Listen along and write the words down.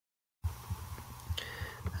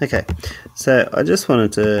Okay, so I just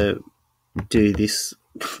wanted to do this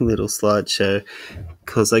little slideshow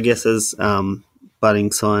because I guess as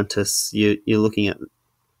budding scientists, you're looking at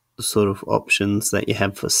the sort of options that you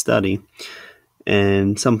have for study,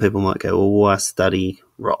 and some people might go, "Well, why study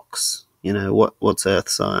rocks? You know, what's earth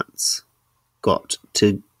science got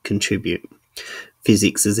to contribute?"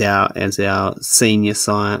 Physics is our senior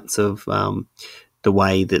science of the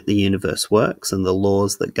way that the universe works and the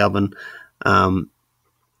laws that govern um,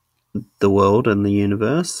 the world and the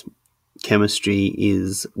universe. Chemistry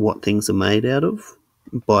is what things are made out of.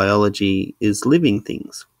 Biology is living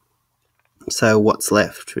things. So what's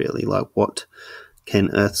left really? Like, what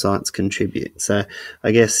can earth science contribute? So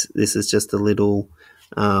I guess this is just a little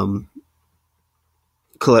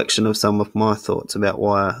collection of some of my thoughts about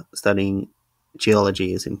why studying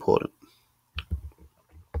geology is important.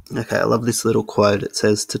 Okay, I love this little quote. It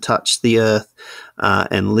says, "To touch the earth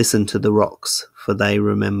and listen to the rocks, for they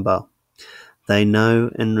remember. They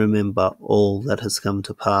know and remember all that has come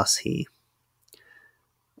to pass here."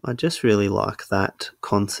 I just really like that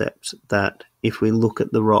concept that if we look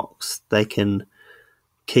at the rocks, they can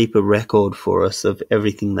keep a record for us of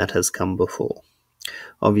everything that has come before.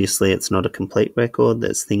 Obviously, it's not a complete record,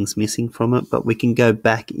 there's things missing from it, but we can go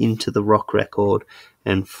back into the rock record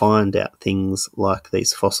and find out things like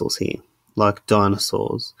these fossils here, like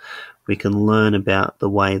dinosaurs. We can learn about the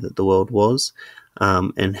way that the world was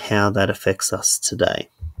and how that affects us today.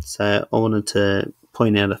 So I wanted to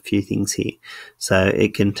point out a few things here. So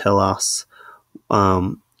it can tell us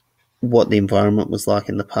what the environment was like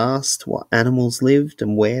in the past, what animals lived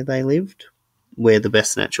and where they lived, where the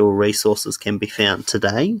best natural resources can be found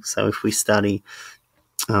today. So if we study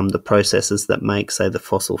the processes that make, say, the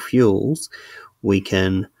fossil fuels, we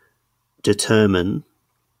can determine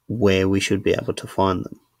where we should be able to find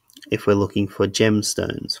them. If we're looking for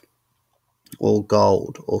gemstones or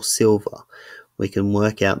gold or silver, we can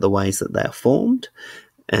work out the ways that they are formed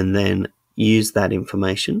and then use that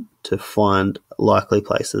information to find likely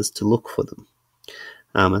places to look for them.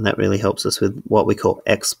 And that really helps us with what we call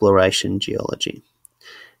exploration geology.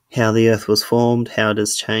 How the earth was formed, how it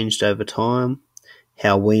has changed over time,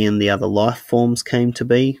 how we and the other life forms came to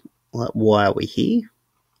be, like why are we here?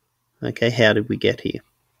 Okay, how did we get here?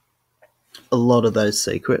 A lot of those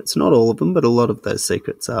secrets, not all of them, but a lot of those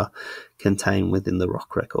secrets are contained within the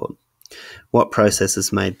rock record. What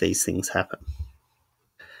processes made these things happen?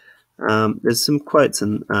 There's some quotes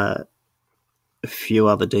and a few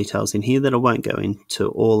other details in here that I won't go into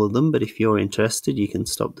all of them, but if you're interested, you can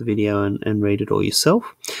stop the video and read it all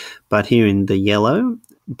yourself. But here in the yellow,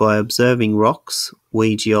 by observing rocks,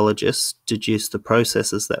 we geologists deduce the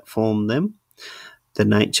processes that form them, the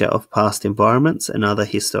nature of past environments, and other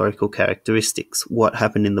historical characteristics. What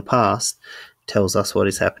happened in the past tells us what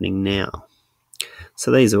is happening now. So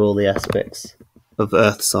these are all the aspects of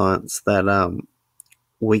earth science that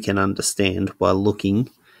we can understand by looking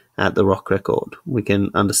at the rock record. We can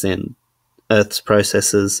understand Earth's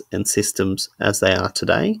processes and systems as they are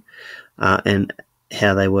today and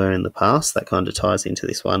how they were in the past. That kind of ties into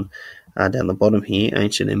this one down the bottom here,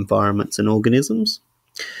 ancient environments and organisms.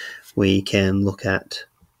 We can look at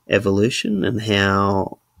evolution and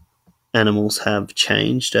how animals have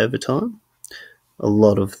changed over time. A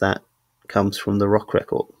lot of that comes from the rock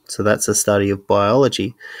record. So that's a study of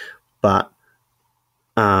biology, but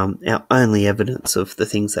our only evidence of the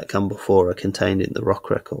things that come before are contained in the rock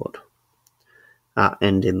record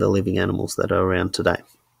and in the living animals that are around today.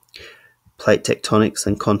 Plate tectonics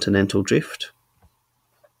and continental drift.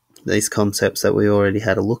 These concepts that we already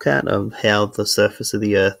had a look at of how the surface of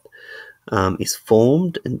the Earth is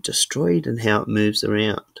formed and destroyed and how it moves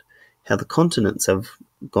around. How the continents have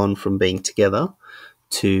gone from being together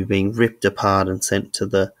to being ripped apart and sent to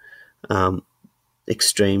the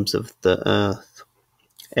extremes of the Earth.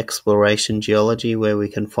 Exploration geology, where we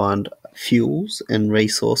can find fuels and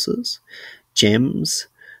resources, gems,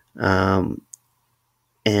 and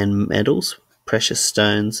metals, precious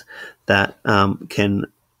stones that can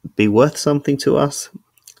be worth something to us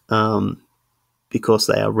because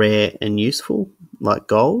they are rare and useful, like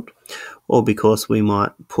gold, or because we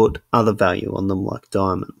might put other value on them, like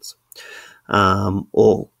diamonds,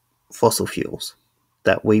 or fossil fuels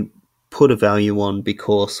that we put a value on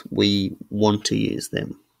because we want to use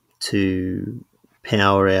them to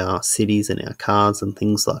power our cities and our cars and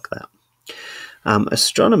things like that.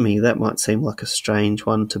 Astronomy, that might seem like a strange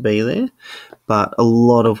one to be there, but a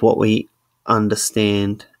lot of what we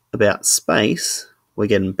understand about space, we're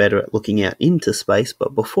getting better at looking out into space,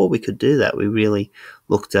 but before we could do that, we really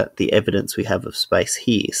looked at the evidence we have of space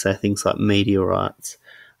here. So things like meteorites,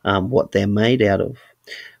 what they're made out of,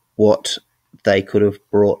 what they could have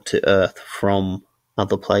brought to Earth from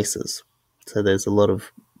other places. So there's a lot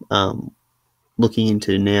of looking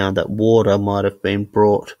into now that water might have been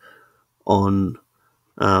brought on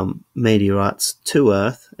meteorites to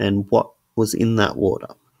Earth, and what was in that water.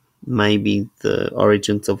 Maybe the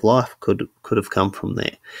origins of life could have come from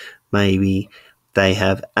there. Maybe they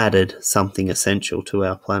have added something essential to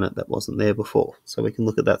our planet that wasn't there before. So we can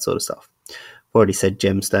look at that sort of stuff. I've already said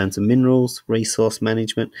gemstones and minerals, resource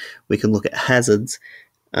management. We can look at hazards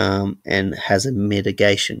and hazard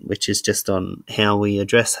mitigation, which is just on how we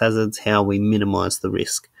address hazards, how we minimize the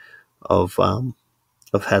risk of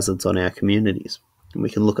hazards on our communities. And we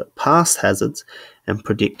can look at past hazards and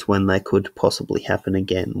predict when they could possibly happen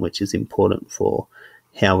again, which is important for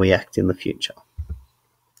how we act in the future.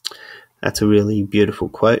 That's a really beautiful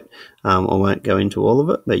quote. I won't go into all of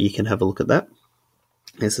it, but you can have a look at that.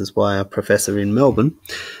 This is by a professor in Melbourne.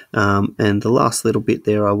 And the last little bit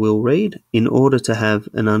there I will read. In order to have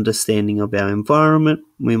an understanding of our environment,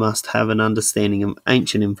 we must have an understanding of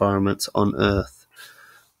ancient environments on Earth.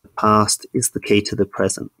 The past is the key to the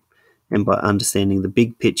present. And by understanding the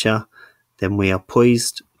big picture, then we are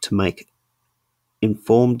poised to make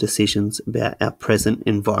informed decisions about our present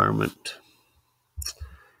environment.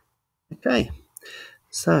 Okay,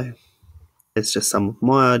 so it's just some of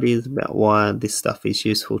my ideas about why this stuff is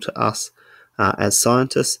useful to us as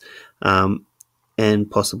scientists,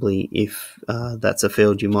 and possibly if that's a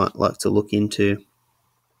field you might like to look into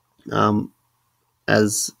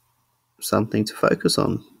as something to focus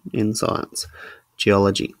on in science,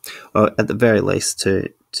 geology, or at the very least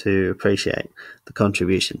to appreciate the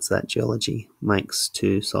contributions that geology makes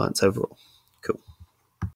to science overall. Cool.